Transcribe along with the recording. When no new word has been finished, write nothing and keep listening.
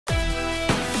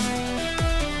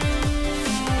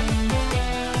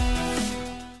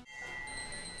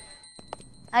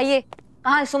आइए।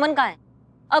 कहाँ सुमन कहाँ है?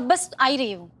 अब बस आ ही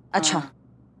रही हूँ। अच्छा।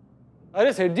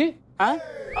 अरे सेठ जी। हाँ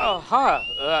हाँ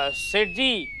सेठ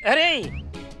जी, अरे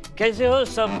कैसे हो?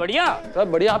 सब बढ़िया?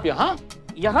 सब बढ़िया। आप यहाँ?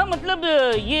 यहाँ मतलब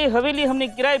ये हवेली हमने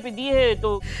किराए पे दी है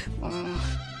तो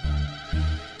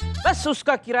बस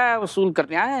उसका किराया वसूल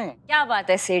करने आए हैं। क्या बात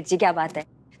है सेठ जी, क्या बात है।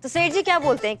 तो सेठ जी क्या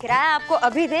बोलते हैं, किराया आपको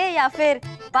अभी दे या फिर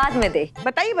बाद में दे?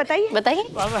 बताइए बताइए बताइए।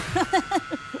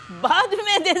 बाद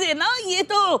में दे देना, ये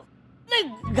तो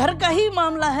घर का ही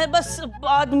मामला है, बस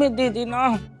बाद में दे देना।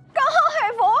 कहाँ है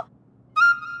वो?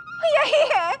 यही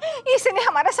है, इसने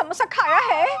हमारा समोसा खाया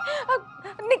है,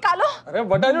 निकालो। अरे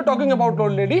what are you talking about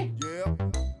old lady?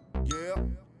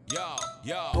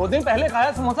 2 दिन पहले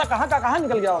खाया समोसा कहाँ का कहाँ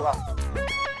निकल गया होगा?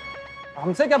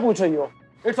 हमसे क्या पूछ रही हो?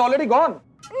 It's already gone.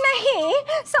 नहीं,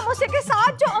 समोसे के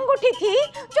साथ जो अंगूठी थी,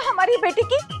 जो हमारी बेटी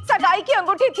की सगाई की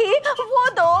अंगूठी थी, वो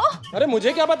दो। अरे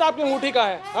मुझे क्या पता आपकी अंगूठी कहाँ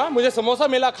है? हाँ, मुझे समोसा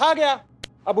मिला, खा गया।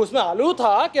 अब उसमें आलू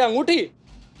था कि अंगूठी,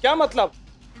 क्या मतलब?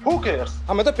 Who cares?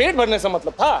 हमें तो पेट भरने से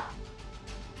मतलब था।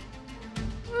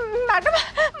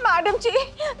 मैडम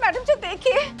जी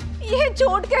देखिए, ये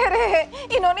झूठ कह रहे हैं,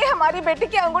 इन्होंने हमारी बेटी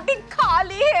की अंगूठी खा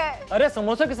ली है। अरे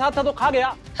समोसे के साथ था तो खा गया।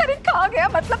 अरे खा गया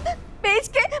मतलब बेच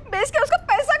के उसका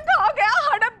पैसा खा गया,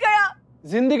 हड़प गया।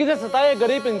 जिंदगी से सताए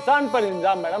गरीब इंसान पर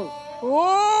इल्जाम मैडम।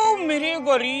 ओ मेरे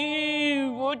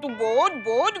गरीब, वो तो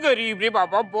बहुत गरीब रे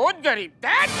बाबा, बहुत गरीब।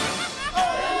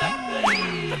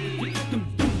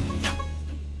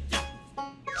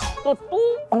 तो तू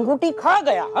अंगूठी खा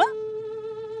गया? हाँ?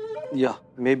 या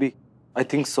may be, I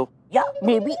think so. या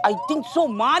may B I think so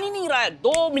मान ही नहीं रहा है।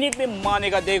 2 मिनट में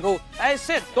मानेगा, देखो।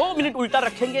 ऐसे 2 मिनट उल्टा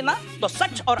रखेंगे ना तो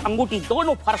सच और अंगूठी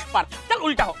दोनों फर्श पर। चल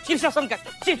उल्टा हो, शीर्षासन कर।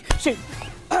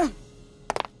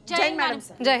 जय हिंद मैडम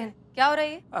सर। जय हिंद। क्या हो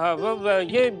रही है?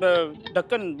 ये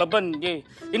ढक्कन बब्बन, ये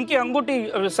इनकी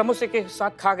अंगूठी समोसे के साथ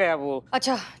खा गया वो।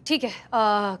 अच्छा ठीक है।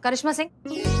 करिश्मा सिंह,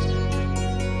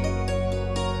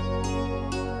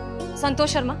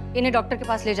 संतोष शर्मा, इन्हें डॉक्टर के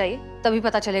पास ले जाइए, तभी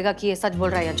पता चलेगा कि ये सच बोल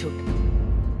रहा है या झूठ।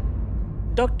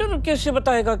 डॉक्टर कैसे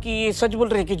बताएगा कि ये सच बोल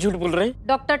रहे हैं कि झूठ बोल रहे हैं?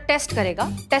 डॉक्टर टेस्ट करेगा,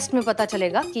 टेस्ट में पता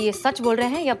चलेगा कि ये सच बोल रहे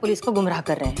हैं या पुलिस को गुमराह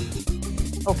कर रहे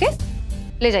हैं। ओके,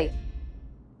 ले जाइए।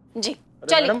 जी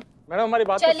चलिए। मैडम हमारी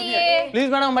बात तो सुनिए प्लीज।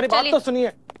 मैडम हमारी बात तो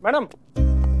सुनिए मैडम।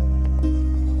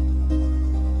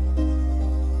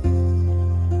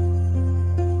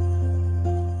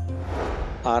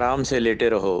 आराम से लेटे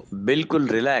रहो, बिल्कुल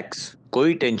रिलैक्स,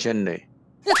 कोई टेंशन नहीं।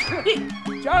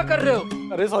 क्या कर रहे हो?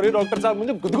 अरे सॉरी डॉक्टर साहब,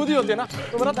 मुझे गुदगुदी होती है ना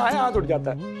तो मेरा दाएं हाथ उठ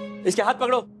जाता है। इसके हाथ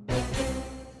पकड़ो।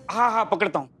 हाँ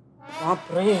पकड़ता हूँ। आप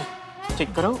रहे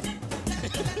चेक करो।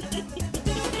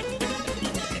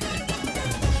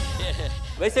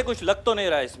 वैसे कुछ लग तो नहीं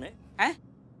रहा इसमें। हैं?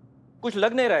 कुछ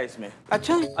लग नहीं रहा इसमें।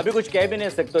 अच्छा, अभी कुछ कह भी नहीं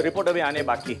सकते, रिपोर्ट अभी आने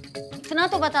बाकी। इतना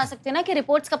तो बता सकते ना कि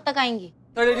रिपोर्ट्स कब तक आएंगी?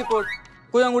 अरे रिपोर्ट,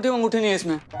 कोई अंगूठी नहीं है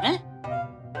इसमें। हैं?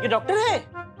 ये डॉक्टर है?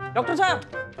 डॉक्टर साहब।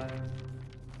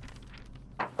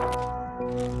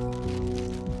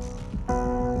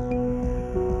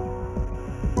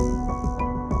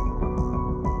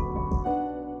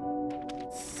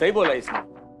 सही बोला इसमें,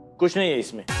 कुछ नहीं है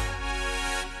इसमें।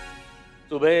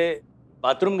 सुबह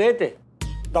बाथरूम गए थे?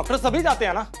 डॉक्टर सभी जाते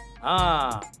हैं ना?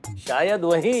 हाँ शायद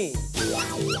वही।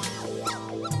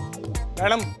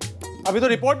 मैडम अभी तो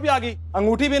रिपोर्ट भी आ गई,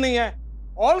 अंगूठी भी नहीं है।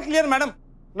 All clear madam,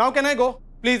 now can I go?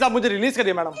 Please आप मुझे रिलीज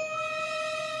करिए मैडम।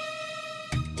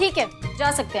 ठीक है,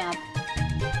 जा सकते हैं आप।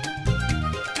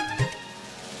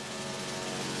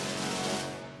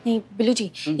 नहीं बिल्लू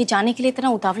जी, ये जाने के लिए इतना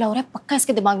उतावला हो रहा है, पक्का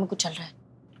इसके दिमाग में कुछ चल रहा है।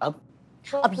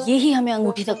 अब ये ही हमें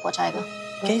अंगूठी तक पहुंचाएगा।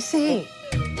 कैसे?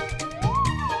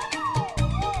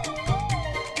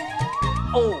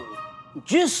 ओ,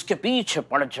 जिसके पीछे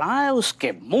पड़ जाए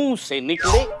उसके मुंह से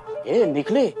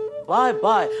निकले bye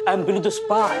bye, I am Billu the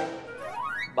spy.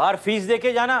 बाहर फीस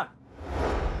देके जाना।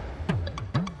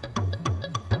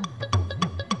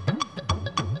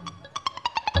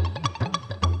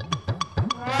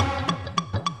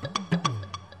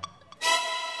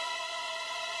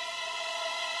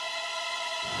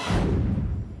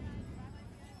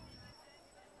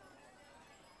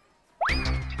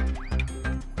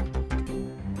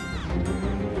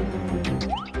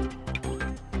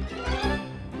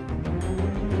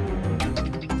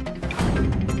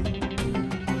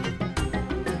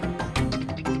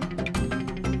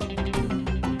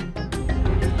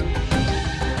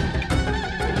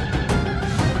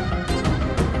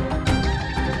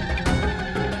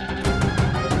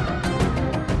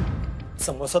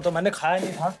 समोसा तो मैंने खाया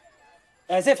नहीं था,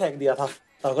 ऐसे फेंक दिया था।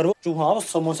 अगर वो चूहा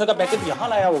उस समोसे का पैकेट यहाँ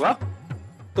लाया होगा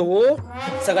तो वो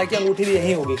सगाई की अंगूठी भी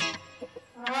यही होगी।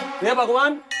 हे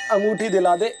भगवान, अंगूठी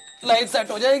दिला दे, लाइफ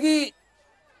सेट हो जाएगी।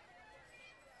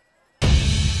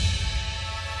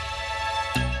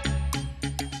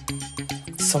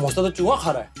 समोसा तो चूहा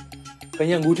खा रहा है,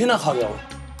 कहीं अंगूठी ना खा गया हो।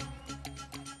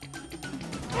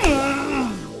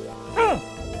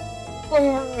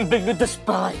 बिल्लू द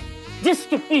स्पाई,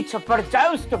 जिसके पीछे पड़ जाए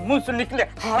उसके मुंह से निकले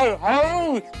हाय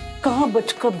हाय, कहाँ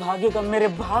बचकर भागेगा मेरे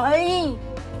भाई।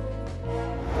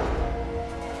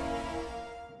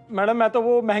 मैडम मैं तो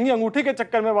वो महंगी अंगूठी के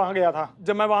चक्कर में वहां गया था।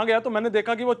 जब मैं वहां गया तो मैंने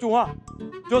देखा कि वो चूहा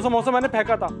जो समोसा मैंने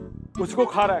फेंका था उसको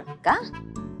खा रहा है। क्या?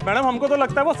 मैडम हमको तो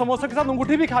लगता है वो समोसा के साथ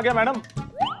अंगूठी भी खा गया। मैडम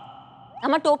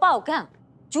हम टोपा हो क्या?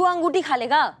 चूहा अंगूठी खा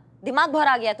लेगा? दिमाग भर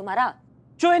आ गया तुम्हारा?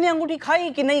 चूहे ने अंगूठी खाई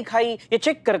कि नहीं खाई ये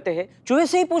चेक करते हैं, चूहे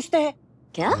से ही पूछते हैं।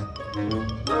 क्या? तुम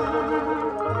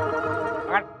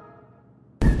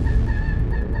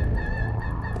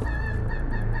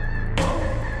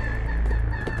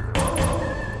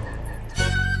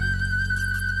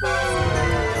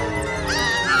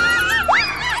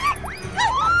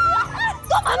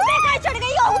हम पे कहाँ चढ़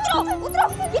गई हो? उतरो उतरो।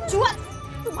 ये चूहा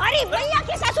तुम्हारी भैया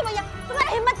की सासू भैया,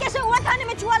 तुम्हारा हिम्मत कैसे हुआ थाने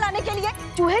में चूहा लाने के लिए?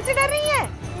 चूहे से डर रही है?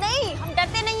 नहीं हम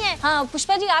डरते नहीं है। हाँ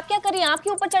पुष्पा जी आप क्या कर रही हैं? आपके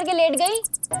ऊपर चढ़ के लेट गई?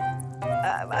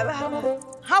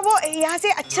 हाँ वो यहाँ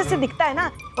से अच्छे से दिखता है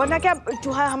ना, वरना क्या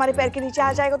चूहा हमारे पैर के नीचे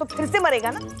आ जाएगा तो फिर से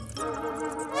मरेगा ना।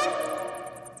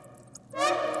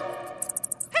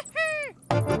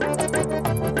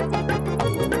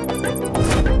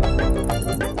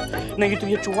 नहीं तो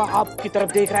ये चूहा आपकी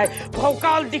तरफ देख रहा है,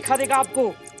 भौकाल दिखा देगा आपको।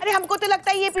 अरे हमको तो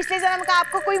लगता है ये पिछले जन्म का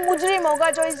आपको कोई मुजरिम होगा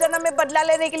जो इस जन्म में बदला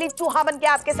लेने के लिए चूहा बन के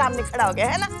आपके सामने खड़ा हो गया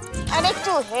है ना। अरे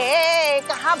चूहे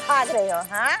कहाँ भाग रहे हो?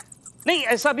 हाँ नहीं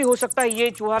ऐसा भी हो सकता है, ये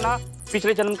चूहा ना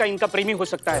पिछले जन्म का इनका प्रेमी हो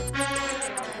सकता है।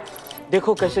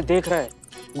 देखो कैसे देख रहा है,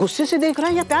 गुस्से से देख रहा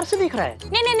है या प्यार से देख रहा है?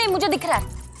 नहीं नहीं नहीं मुझे दिख रहा है,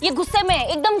 ये गुस्से में,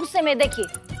 एकदम गुस्से में। देखिए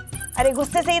अरे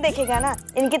गुस्से से ही देखेगा ना,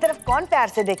 इनकी तरफ कौन प्यार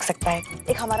से देख सकता है?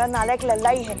 एक हमारा नालायक लल्ला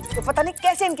ही है तो पता नहीं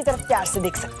कैसे इनकी तरफ प्यार से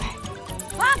देख सकता है।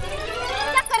 हाँ,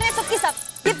 क्या कर रहे हैं सबके सब?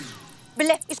 ये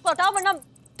बिल्ले इसको हटाओ वरना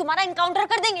तुम्हारा इनकाउंटर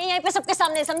कर देंगे यहीं पे सबके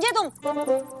सामने, समझे तुम?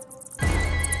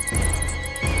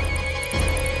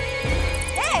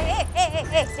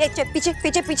 पीछे पीछे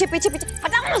पीछे पीछे पीछे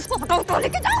हटाओ ना उसको, हटाओ तो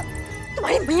लेके जाओ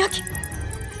तुम्हारी भैया की।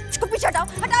 इसको पीछे हटाओ,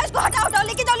 हटाओ इसको, हटाओ हटाओ,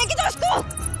 लेके जाओ इसको।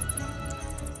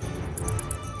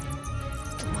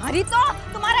 तुम्हारी तो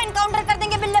तुम्हारा इनकाउंटर कर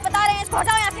देंगे बिल्ले, बता रहे हैं। इसको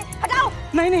हटाओ यहाँ से, हटाओ।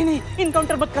 नहीं नहीं नहीं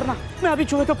इनकाउंटर मत करना, मैं अभी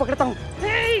चूहे को पकड़ता हूँ।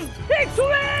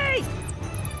 चूहे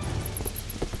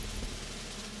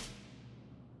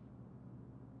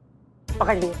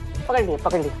पकड़ लिए पकड़ लिए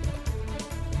पकड़ लिए।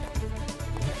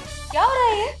 क्या हो रहा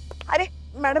है ये? अरे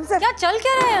मैडम सर, क्या चल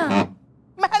क्या रहा है यहाँ?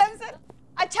 मैडम सर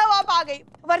अच्छा वो आप आ गई,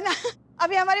 वरना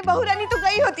अभी हमारी बहू रानी तो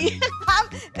गई होती।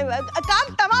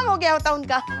 काम तमाम हो गया होता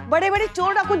उनका। बड़े बड़े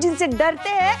चोर डाकू जिनसे डरते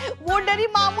हैं वो डरी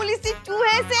मामूली सी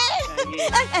चूहे से।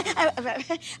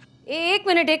 एक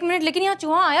मिनट, लेकिन यहाँ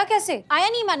चूहा आया कैसे? आया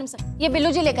नहीं मैडम सर, ये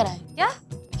बिल्लू जी लेकर आए। क्या?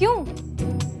 क्यों?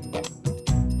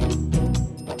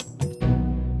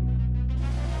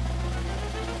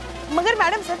 मगर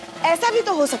मैडम सर ऐसा भी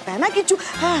तो हो सकता है ना कि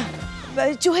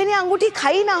चूहे ने अंगूठी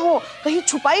खाई ना हो, कहीं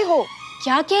छुपाई हो।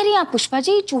 क्या कह रही हैं आप पुष्पा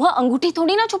जी? चूहा अंगूठी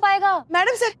थोड़ी ना छुपाएगा।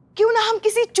 मैडम सर क्यों ना हम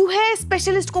किसी चूहे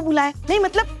स्पेशलिस्ट को बुलाएं? नहीं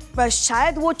मतलब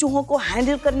शायद वो चूहों को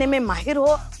हैंडल करने में माहिर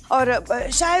हो और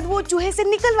शायद वो चूहे से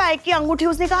निकलवाए कि अंगूठी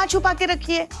उसने कहाँ छुपा के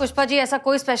रखी है। पुष्पा जी ऐसा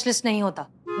कोई स्पेशलिस्ट नहीं होता।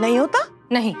 नहीं होता?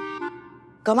 नहीं।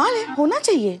 कमाल है, होना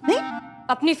चाहिए। नहीं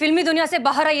अपनी फिल्मी दुनिया से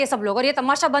बाहर आइए सब लोग और ये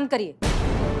तमाशा बंद करिए।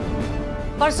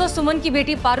 परसों सुमन की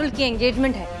बेटी पारुल की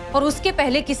एंगेजमेंट है और उसके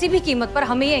पहले किसी भी कीमत पर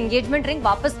हमें ये एंगेजमेंट रिंग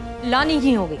वापस लानी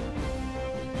ही होगी।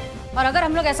 और अगर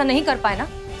हम लोग ऐसा नहीं कर पाए ना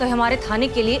तो हमारे थाने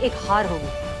के लिए एक हार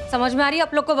होगी। समझ में आ रही है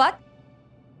आप लोग को बात?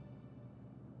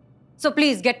 So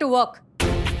please get to work.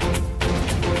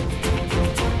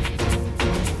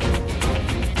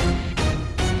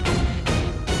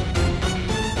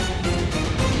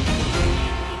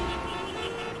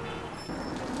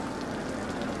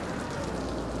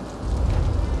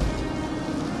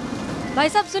 भाई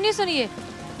साहब सुनिए,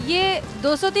 ये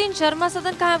 203 शर्मा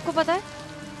सदन कहाँ है आपको पता है?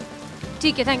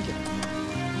 ठीक है, थैंक यू।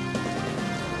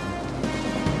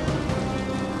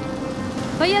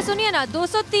 भैया सुनिए ना,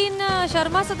 203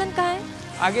 शर्मा सदन कहाँ है?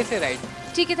 आगे से राइट।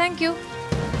 ठीक है, थैंक यू।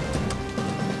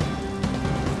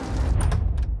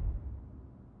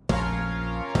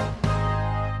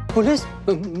 पुलिस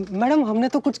मैडम हमने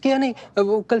तो कुछ किया नहीं,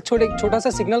 वो कल छोटा सा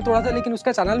सिग्नल तोड़ा था लेकिन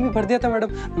उसका चालान भी भर दिया था मैडम।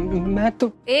 मैं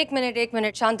तो एक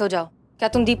मिनट शांत हो जाओ। क्या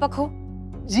तुम दीपक हो?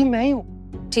 जी मैं ही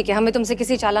हूँ। ठीक है, हमें तुमसे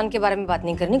किसी चालान के बारे में बात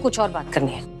नहीं करनी, कुछ और बात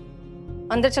करनी है।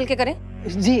 अंदर चल के करें?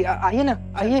 जी आइए ना,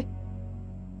 आइए।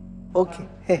 ओके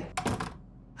है।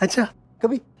 अच्छा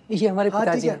कभी ये हमारे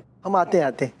पिताजी हैं। हम आते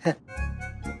हैं।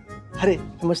 अरे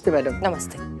नमस्ते मैडम।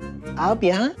 नमस्ते। आप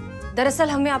यहाँ? दरअसल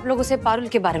हमें आप लोगों से पारुल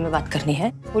के बारे में बात करनी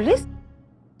है। पुलिस?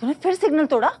 तूने फिर सिग्नल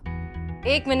तोड़ा?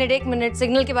 एक मिनट,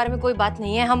 सिग्नल के बारे में कोई बात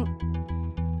नहीं है, हम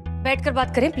बैठकर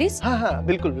बात करें प्लीज। हाँ हाँ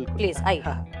बिल्कुल बिल्कुल प्लीज आइए।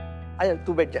 हाँ आजा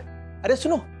तू बैठ जा। अरे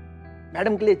सुनो,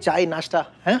 मैडम के लिए चाय नाश्ता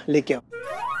है लेके आओ।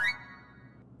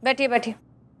 बैठिए बैठिए।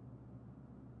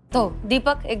 तो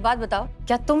दीपक एक बात बताओ,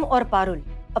 क्या तुम और पारुल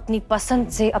अपनी पसंद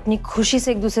से, अपनी खुशी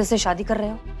से एक दूसरे से शादी कर रहे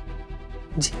हो?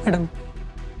 जी मैडम।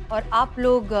 और आप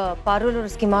लोग पारुल और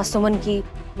उसकी माँ सुमन की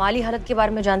माली हालत के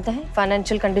बारे में जानते हैं,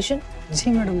 फाइनेंशियल कंडीशन?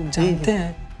 जी मैडम जानते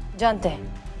हैं। जानते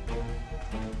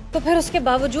हैं, तो फिर उसके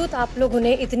बावजूद आप लोगों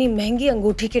ने इतनी महंगी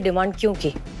अंगूठी की डिमांड क्यों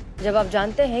की? जब आप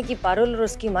जानते हैं कि पारुल और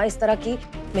उसकी माँ इस तरह की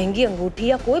महंगी अंगूठी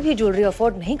या कोई भी ज्वेलरी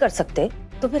अफोर्ड नहीं कर सकते,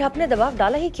 तो फिर आपने दबाव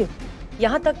डाला ही क्यों?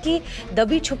 यहाँ तक कि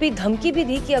दबी छुपी धमकी भी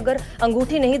दी कि अगर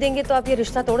अंगूठी नहीं देंगे तो आप ये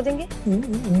रिश्ता तोड़ देंगे।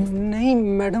 नहीं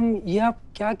मैडम, ये आप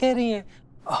क्या कह रही हैं?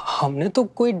 हमने तो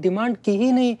कोई डिमांड की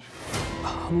ही नहीं।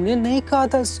 हमने नहीं कहा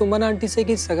था सुमन आंटी से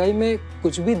कि सगाई में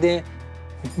कुछ भी दें।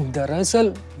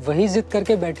 दरअसल वही जिद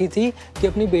करके बैठी थी कि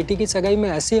अपनी बेटी की सगाई में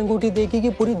ऐसी अंगूठी देगी कि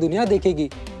पूरी दुनिया देखेगी।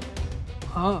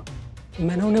 हाँ,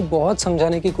 मैंने उन्हें बहुत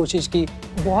समझाने की कोशिश की,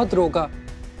 बहुत रोका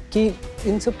कि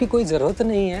इन सब की कोई जरूरत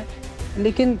नहीं है,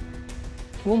 लेकिन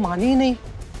वो मानी ही नहीं,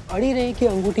 अड़ी रही कि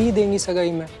अंगूठी ही देंगी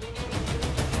सगाई में।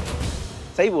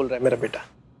 सही बोल रहा है मेरा बेटा।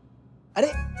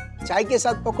 अरे चाय के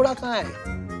साथ पकौड़ा कहाँ है?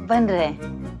 बन रहे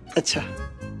हैं। अच्छा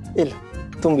ये लो,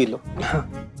 तुम भी लो।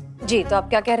 हाँ। जी तो आप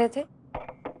क्या कह रहे थे?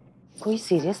 कोई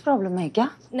सीरियस प्रॉब्लम है क्या?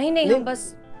 नहीं हम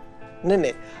बस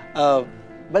नहीं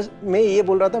बस मैं ये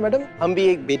बोल रहा था मैडम, हम भी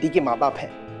एक बेटी के माँ बाप हैं।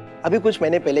 अभी कुछ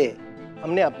महीने पहले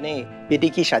हमने अपने बेटी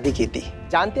की शादी की थी।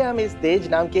 जानते हैं हम इस दहेज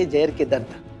नाम के जहर के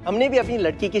दर्द। हमने भी अपनी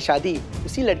लड़की की शादी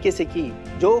उसी लड़के से की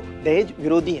जो दहेज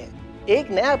विरोधी है।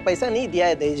 एक नया पैसा नहीं दिया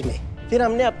है दहेज में। फिर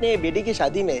हमने अपने बेटी की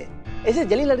शादी में ऐसे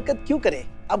जली हरकत क्यों करे,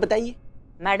 आप बताइए।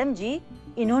 मैडम जी,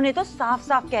 इन्होंने तो साफ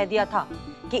साफ कह दिया था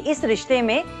कि इस रिश्ते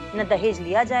में न दहेज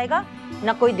लिया जाएगा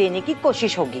न कोई देने की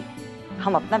कोशिश होगी।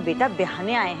 हम अपना बेटा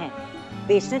ब्याहने आए हैं,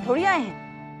 बेचने थोड़ी आए हैं।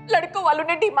 लड़कों वालों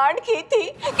ने डिमांड की थी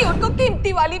कि उनको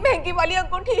कीमती वाली महंगी वाली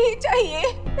अंगूठी ही चाहिए।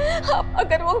 अब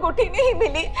अगर वो अंगूठी नहीं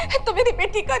मिली तो मेरी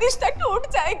बेटी का रिश्ता टूट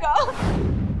जाएगा।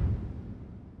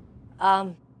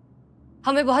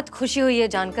 हमें बहुत खुशी हुई है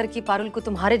जानकर कि पारुल को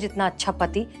तुम्हारे जितना अच्छा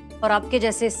पति और आपके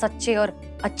जैसे सच्चे और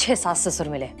अच्छे सास ससुर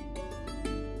मिले।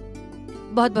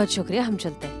 बहुत बहुत शुक्रिया, हम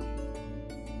चलते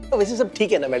हैं। तो वैसे सब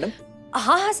ठीक है ना मैडम?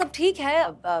 हाँ सब ठीक है।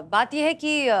 बात यह है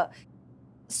कि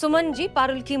सुमन जी,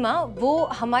 पारुल की माँ, वो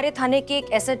हमारे थाने के एक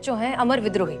S.H.O हैं, अमर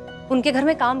विद्रोही, उनके घर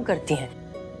में काम करती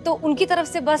हैं। तो उनकी तरफ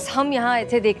से बस हम यहाँ आए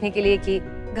थे देखने के लिए कि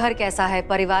घर कैसा है,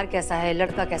 परिवार कैसा है,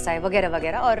 लड़का कैसा है, वगैरह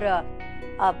वगैरह।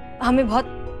 और हमें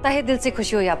बहुत तहे दिल से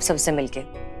खुशी हुई आप सबसे मिलके,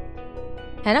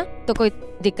 है ना? तो कोई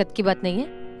दिक्कत की बात नहीं है।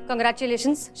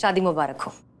 कंग्रेचुलेशंस, शादी मुबारक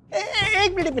हो।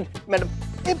 एक मिनट मैडम,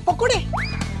 पकोड़े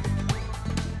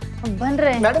बन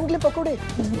रहे हैं मैडम के लिए, पकोड़े।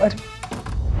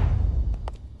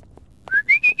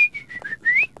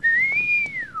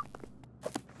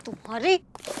 तुम्हारी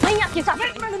भैया के साथ।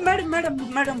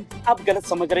 मैडम आप गलत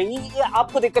समझ रही हैं। ये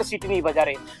आपको देखकर सीटी नहीं बजा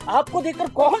रहे। आपको देखकर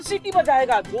कौन सीटी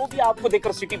बजाएगा? जो भी आपको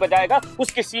देखकर सीटी बजाएगा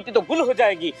उसकी सीटी तो गुल हो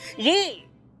जाएगी।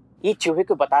 ये चूहे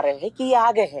को बता रहे हैं कि ये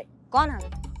आ गए हैं। कौन है?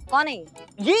 कौन है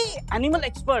ये एनिमल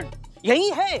एक्सपर्ट यही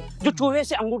है जो चूहे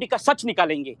से अंगूठी का सच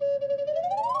निकालेंगे।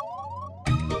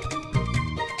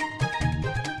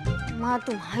 माँ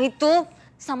तुम्हारी तो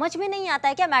समझ में नहीं आता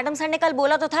है क्या? मैडम सर ने कल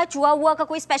बोला तो था चूहा हुआ का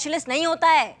कोई स्पेशलिस्ट नहीं होता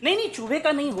है। नहीं चूहे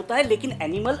का नहीं होता है, लेकिन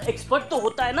एनिमल एक्सपर्ट तो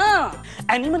होता है ना।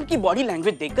 एनिमल की बॉडी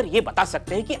लैंग्वेज देखकर ये बता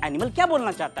सकते हैं कि एनिमल क्या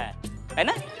बोलना चाहता है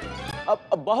ना? अब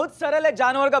बहुत सरल है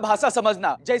जानवर का भाषा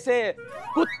समझना। जैसे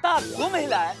कुत्ता दुम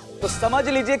हिला है तो समझ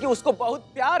लीजिए कि उसको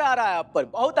बहुत प्यार आ रहा है आप पर,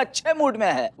 बहुत अच्छे मूड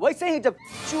में है। वैसे ही जब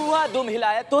चूहा दुम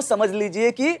हिलाए तो समझ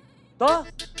लीजिए कि तो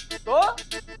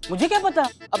मुझे क्या पता।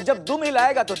 अब जब दुम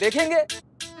हिलाएगा तो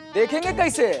देखेंगे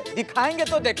कैसे, दिखाएंगे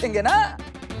तो देखेंगे ना।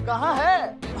 कहाँ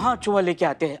है? हाँ चूहा लेके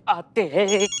आते हैं।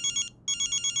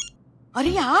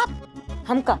 अरे आप,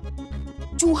 हम का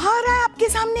चूहा आ रहा है आपके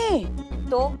सामने।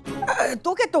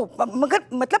 तो क्या तो मगर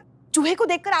मतलब चूहे को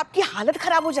देखकर आपकी हालत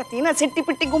खराब हो जाती है ना, सिट्टी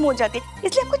पिट्टी गुम हो जाती है।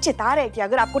 इसलिए आपको चेता रहे कि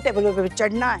अगर आपको टेबल पे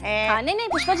चढ़ना है। हाँ नहीं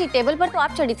पुष्पा जी, टेबल पर तो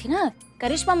आप चढ़ी थी ना,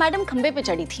 करिश्मा मैडम खंबे पे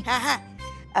चढ़ी थी। हाँ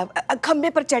खंबे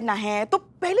पर चढ़ना है तो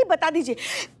पहले बता दीजिए,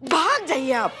 भाग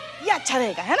जाइए आप, ये अच्छा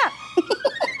रहेगा, है ना?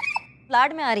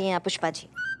 फ्लर्ट में आ रही हैं आप पुष्पा जी,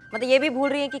 मतलब ये भी भूल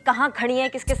रही हैं कि कहाँ खड़ी हैं,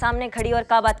 किसके सामने खड़ी और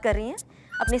क्या बात कर रही हैं।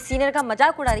 अपने सीनियर का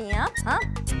मजाक उड़ा रही हैं आप। हाँ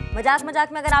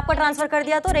मजाक में अगर आपको ट्रांसफर कर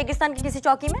दिया तो रेगिस्तान की किसी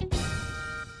चौकी में,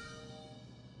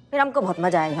 फिर हमको बहुत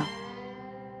मजा आएगा।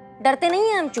 डरते नहीं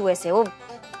हैं हम चूहे से, वो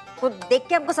देख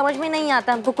के हमको समझ में नहीं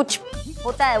आता, हमको कुछ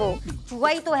होता है, वो चूहा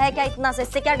ही तो है क्या इतना से,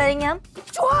 इससे क्या डरेंगे हम?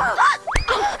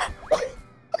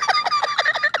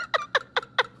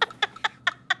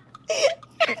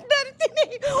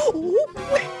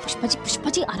 पुष्पा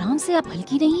जी आराम से, आप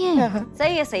हल्की नहीं है।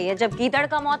 सही है। जब गीदड़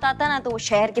का मौत आता है ना तो वो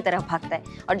शहर की तरफ भागता है,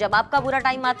 और जब आपका बुरा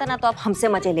टाइम आता है ना तो आप हमसे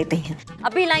मजे लेते हैं।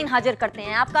 अभी लाइन हाजिर करते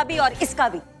हैं, आपका भी और इसका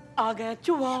भी। आ गया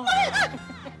चूहा।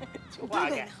 चूहा आ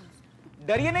गया।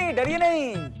 डरिए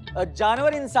नहीं।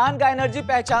 जानवर इंसान का एनर्जी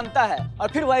पहचानता है और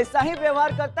फिर वैसा ही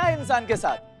व्यवहार करता है इंसान के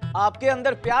साथ। आपके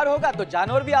अंदर प्यार होगा तो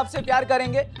जानवर भी आपसे प्यार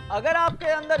करेंगे, अगर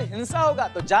आपके अंदर हिंसा होगा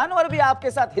तो जानवर भी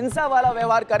आपके साथ हिंसा वाला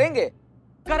व्यवहार करेंगे।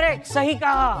 करेक्ट, सही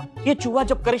कहा। ये चूहा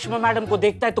जब करिश्मा मैडम को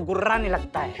देखता है तो गुर्राने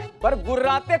लगता है। पर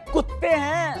गुर्राते कुत्ते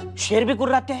हैं। शेर भी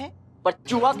गुर्राते हैं। पर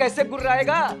चूहा कैसे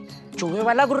गुर्राएगा? चूहे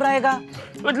वाला गुर्राएगा,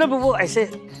 मतलब वो ऐसे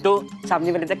तो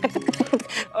सामने वाले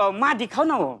माँ दिखाओ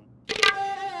ना वो।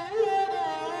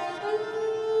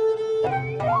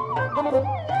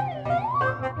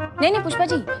 नहीं पुष्पा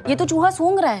जी, ये तो चूहा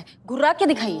सूंघ रहा है, गुर्रा के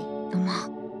दिखाइए। हाँ।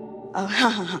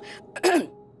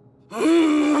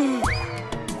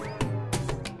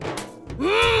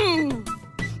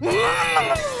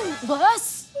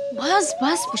 बस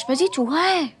पुष्पा जी, चूहा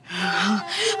है।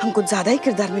 हम कुछ ज्यादा ही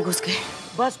किरदार में घुस गए।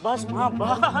 बस माँ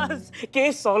बस,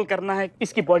 केस सॉल्व करना है।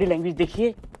 इसकी बॉडी लैंग्वेज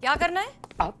देखिए। क्या करना है?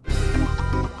 आप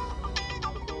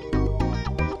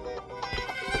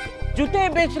जूते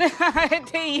बेचने आए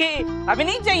थे ये। अभी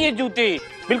नहीं चाहिए जूते,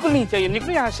 बिल्कुल नहीं चाहिए,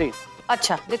 निकलो यहाँ से।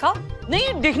 अच्छा दिखाओ।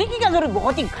 नहीं, देखने की क्या जरूरत,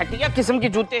 बहुत ही घटिया किस्म के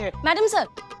जूते हैं। मैडम सर,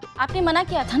 आपने मना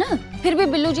किया था ना, फिर भी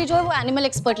बिल्लू जी जो है वो एनिमल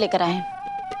एक्सपर्ट लेकर आए हैं।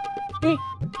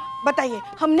 बताइए,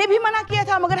 हमने भी मना किया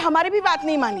था मगर हमारी भी बात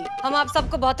नहीं मानी। हम आप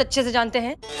सबको बहुत अच्छे से जानते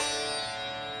हैं।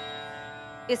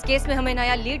 इस केस में हमें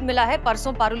नया लीड मिला है।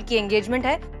 परसों पारुल की एंगेजमेंट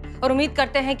है और उम्मीद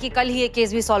करते हैं कि कल ही ये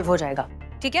केस भी सॉल्व हो जाएगा।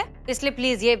 ठीक है, इसलिए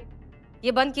प्लीज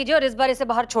ये बंद कीजिए और इस बार इसे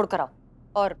बाहर छोड़ कर आओ,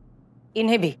 और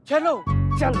इन्हें भी। चलो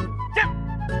चल।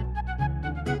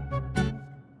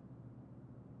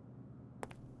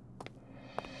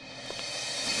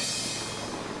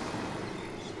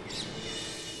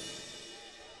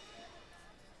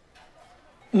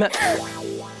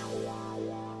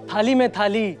 थाली में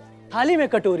थाली, थाली में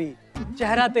कटोरी,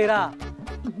 चेहरा तेरा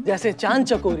जैसे चांद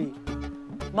चकोरी।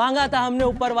 मांगा था हमने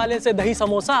ऊपर वाले से दही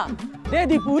समोसा, दे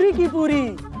दी पूरी की पूरी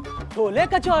छोले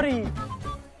कचौरी।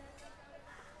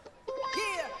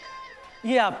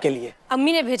 ये आपके लिए।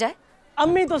 अम्मी ने भेजा है?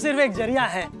 अम्मी तो सिर्फ एक जरिया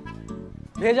है,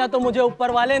 भेजा तो मुझे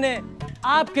ऊपर वाले ने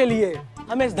आपके लिए,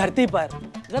 हमें इस धरती पर।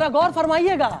 जरा गौर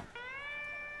फरमाइएगा।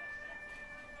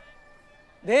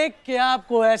 देख के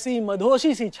आपको ऐसी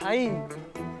मधोशी सी छाई,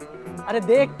 अरे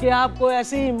देख के आपको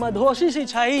ऐसी मधोशी सी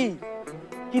छाई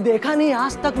कि देखा नहीं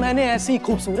आज तक मैंने ऐसी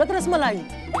खूबसूरत रसमलाई।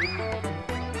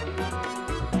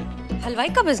 हलवाई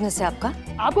का बिजनेस है आपका?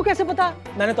 आपको कैसे पता?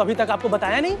 मैंने तो अभी तक आपको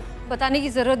बताया नहीं। बताने की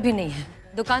जरूरत भी नहीं है,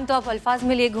 दुकान तो आप अल्फाज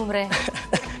में लिए घूम रहे हैं।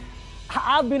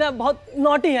 आप भी ना बहुत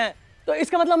नॉटी हैं, तो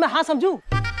इसका मतलब मैं हाँ समझूं?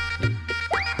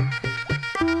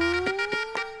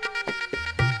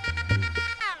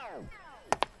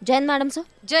 जय हिंद मैडम सर।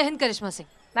 जय हिंद करिश्मा सिंह।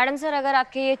 मैडम सर, अगर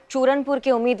आपके ये चूरनपुर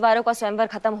के उम्मीदवारों का स्वयंवर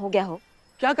खत्म हो गया हो।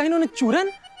 क्या कहा इन्होंने?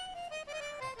 चूरन?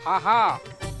 हाँ,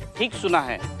 ठीक सुना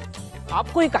है।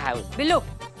 आपको ही कहा है। बिल्लू,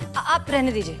 आप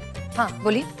रहने दीजिए। हाँ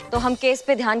बोलिए। तो हम केस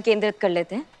पे ध्यान केंद्रित कर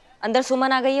लेते हैं। अंदर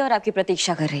सुमन आ गई है और आपकी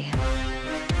प्रतीक्षा कर रही है।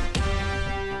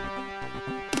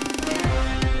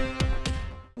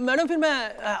 मैडम फिर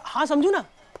मैं हाँ समझूं ना?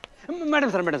 मैडम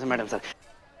सर,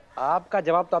 आपका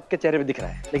जवाब तो आपके चेहरे पे दिख रहा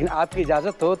है, लेकिन आपकी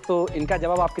इजाजत हो तो इनका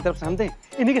जवाब आपकी तरफ से हम दें,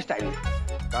 इन्हीं के स्टाइल में।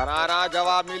 करारा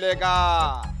जवाब मिलेगा।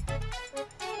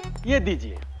 ये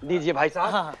दीजिए भाई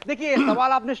साहब। हाँ। देखिए,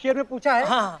 सवाल आपने शेर में पूछा है।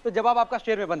 हाँ। तो जवाब आपका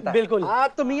शेर में बनता है। बिल्कुल।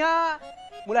 तो मियाँ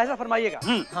मुलाहिजा फरमाइएगा।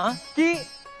 हाँ? कि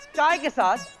चाय के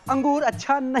साथ अंगूर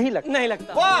अच्छा नहीं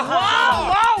लगता। वाह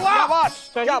वाह वाह,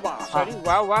 क्या बात।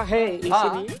 वाह है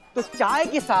हाँ, तो चाय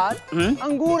के साथ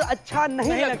अंगूर अच्छा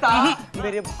नहीं लगता।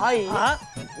 मेरे भाई,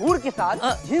 गुड़ के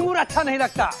साथ झींगुर अच्छा नहीं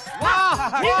लगता।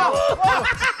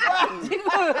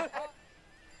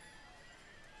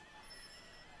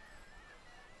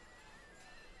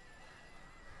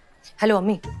 हेलो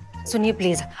अम्मी, सुनिए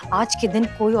प्लीज, आज के दिन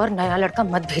कोई और नया लड़का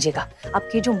मत भेजेगा।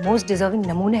 आपके जो मोस्ट डिजर्विंग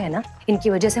नमूने हैं ना, इनकी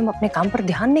वजह से हम अपने काम पर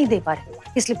ध्यान नहीं दे पा रहे,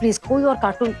 इसलिए प्लीज कोई और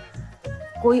कार्टून,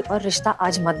 कोई और रिश्ता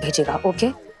आज मत भेजेगा। ओके?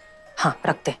 हाँ,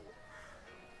 रखते।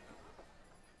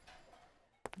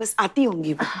 बस आती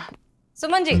होंगी।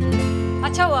 सुमन जी,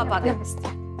 अच्छा हुआ आप आ गए।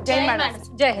 जय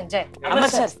मैडम। जय हिंद। जय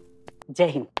अमृतसर। जय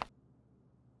हिंद।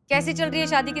 कैसी चल रही है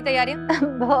शादी की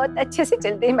तैयारियां? बहुत अच्छे से चल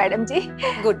रही है मैडम जी।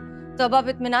 गुड। तो अब आप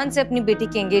इत्मीनान से अपनी बेटी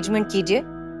की एंगेजमेंट कीजिए,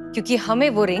 क्योंकि हमें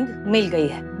वो रिंग मिल गई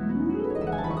है।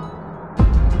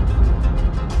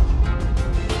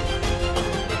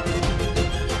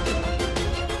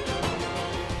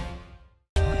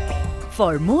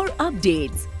 For more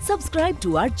updates, subscribe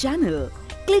to our channel,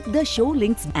 Click the show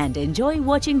links and enjoy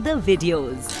watching the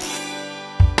videos.